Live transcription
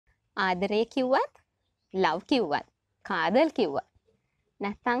ආදරය කිව්වත්, love කිව්වත්, කාදල් කිව්වත්,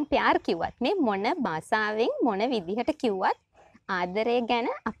 නැත්නම් ප්‍යාර් කිව්වත් මේ මොන භාෂාවෙන් මොන විදිහට කිව්වත් ආදරය ගැන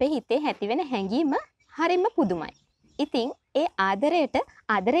අපේ හිතේ ඇතිවෙන හැඟීම හරිම පුදුමයි. ඉතින් ඒ ආදරයට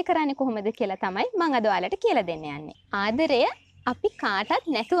ආදරය කරන්නේ කොහොමද කියලා තමයි මම අද ඔයාලට කියලා දෙන්න යන්නේ. ආදරය අපි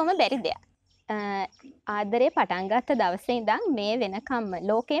කාටත් නැතුවම බැරි දෙයක්. ආදරේ පටන් ගත්ත දවසේ ඉඳන් මේ වෙනකම්ම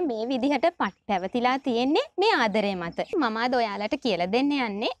ලෝකේ මේ විදිහට පැවතිලා තියෙන්නේ මේ ආදරය මත. මම අද ඔයාලට කියලා දෙන්න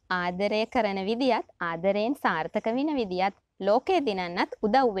යන්නේ ආදරය කරන විදියත් ආදරයෙන් සාර්ථක වෙන විදියත් ලෝකේ දිනන්නත්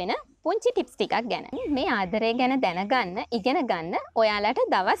උදව් වෙන පුංචි ටිප්ස් ටිකක් ගැන. මේ ආදරය ගැන දැනගන්න, ඉගෙන ගන්න ඔයාලට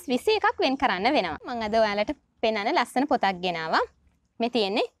දවස් 21ක් වෙන් කරන්න වෙනවා. මම අද ඔයාලට පෙන්නන ලස්සන පොතක් ගෙනාවා. මේ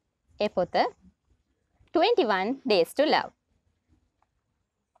තියෙන්නේ ඒ පොත 21 days to love.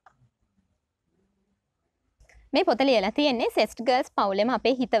 මේ පොත ලියලා තියෙන්නේ සෙස්ට් ගර්ල්ස් පවුලෙම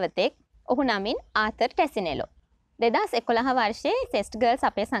අපේ හිතවතෙක්. ඔහු නමින් ආතර් ටෙසිනෙලෝ. 2011 වර්ෂයේ සෙස්ට් ගර්ල්ස්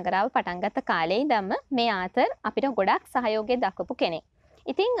අපේ සංගරාව පටන් ගත්ත කාලේ ඉඳන්ම මේ ආතර් අපිට ගොඩක් සහයෝගය දක්වපු කෙනෙක්.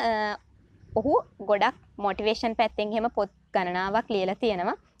 ඉතින් ඔහු ගොඩක් මොටිවේෂන් පැත්තෙන් එහෙම පොත් ගණනාවක් ලියලා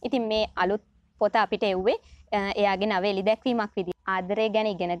තියෙනවා. ඉතින් මේ අලුත් පොත අපිට එව්වේ එයාගේ නව එළි දැක්වීමක් විදිහට. ආදරය ගැන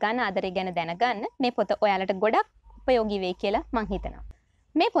ඉගෙන ගන්න, ආදරය ගැන දැනගන්න මේ පොත ඔයාලට ගොඩක් උපයෝගී වෙයි කියලා මම හිතනවා.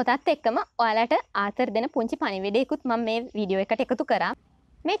 මේ පොතත් එක්කම ඔයාලට ආතර් දෙන පුංචි පණිවිඩයකුත් මම මේ වීඩියෝ එකට එකතු කරා.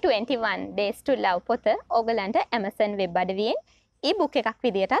 මේ 21 days to love පොත ඔයගලන්ට Amazon වෙබ් අඩවියෙන් e-book එකක්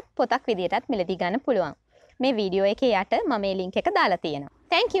විදියටත් පොතක් විදියටත් මිලදී ගන්න පුළුවන්. මේ වීඩියෝ එකේ යට මම මේ link එක දාලා තියෙනවා.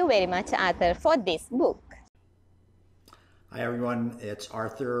 Thank you very much Arthur for this book. Hi everyone, it's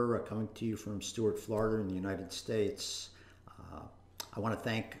Arthur coming to you from Stuart, Florida in the United States. I want to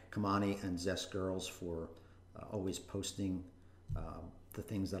thank Kamani and Zest Girls for always posting the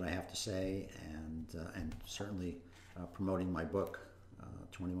things that I have to say and certainly promoting my book,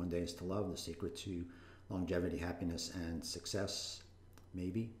 21 Days to Love, The Secret to Longevity, Happiness, and Success.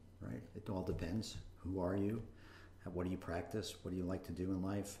 Maybe, right? It all depends. Who are you? What do you practice? What do you like to do in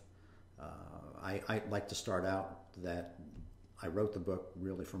life? I'd like to start out that I wrote the book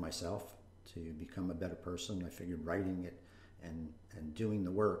really for myself to become a better person. I figured writing it and doing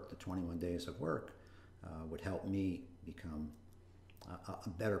the work, the 21 days of work, would help me become a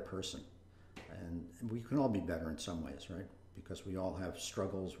better person. And we can all be better in some ways, right? Because we all have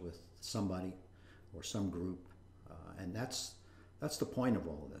struggles with somebody or some group. And that's the point of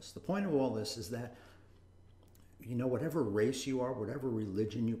all of this. The point of all this is that, you know, whatever race you are, whatever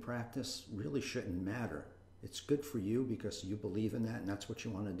religion you practice, really shouldn't matter. It's good for you because you believe in that and that's what you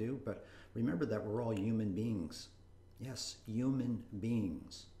want to do. But remember that we're all human beings. Yes, human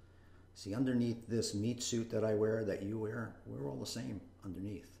beings. See, underneath this meat suit that I wear, that you wear, we're all the same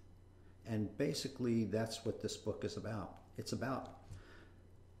underneath. And basically, that's what this book is about. It's about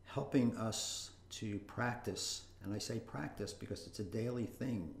helping us to practice. And I say practice because it's a daily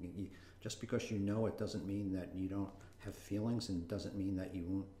thing. Just because you know it doesn't mean that you don't have feelings and doesn't mean that you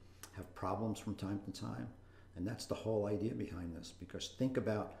won't have problems from time to time. And that's the whole idea behind this. Because think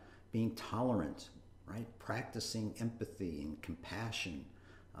about being tolerant, right? Practicing empathy and compassion.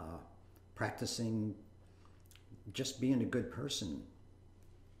 Practicing just being a good person.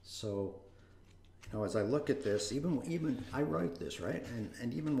 So, you know, as I look at this, even I write this, right?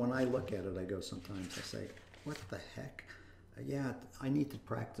 And even when I look at it, I go sometimes, I say, what the heck? Yeah, I need to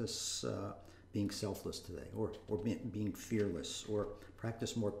practice being selfless today, or being fearless, or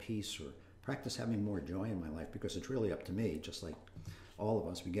practice more peace, or practice having more joy in my life, because it's really up to me. Just like all of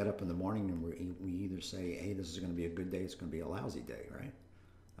us, we get up in the morning and we either say, hey, this is going to be a good day, it's going to be a lousy day, right?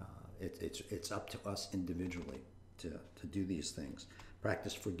 It's up to us individually to do these things.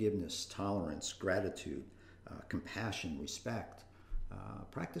 Practice forgiveness, tolerance, gratitude, compassion, respect.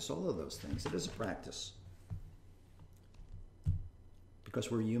 Practice all of those things. It is a practice.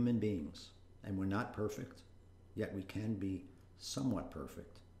 Because we're human beings and we're not perfect, yet we can be somewhat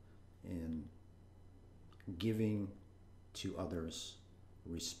perfect in giving to others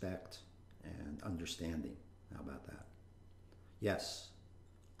respect and understanding. How about that? Yes.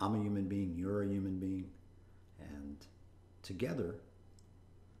 I'm a human being, you're a human being, and together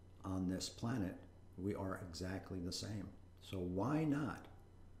on this planet, we are exactly the same. So why not?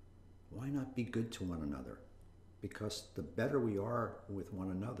 Why not be good to one another? Because the better we are with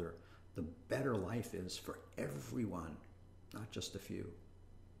one another, the better life is for everyone, not just a few.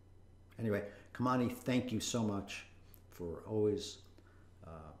 Anyway, Kamani, thank you so much for always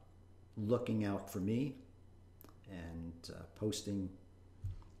looking out for me and posting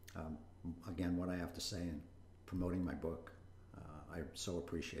again what I have to say and promoting my book. I so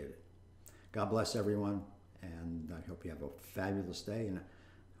appreciate it. God bless everyone, and I hope you have a fabulous day, and I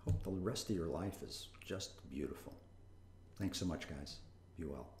hope the rest of your life is just beautiful. Thanks so much, guys. Be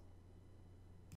well.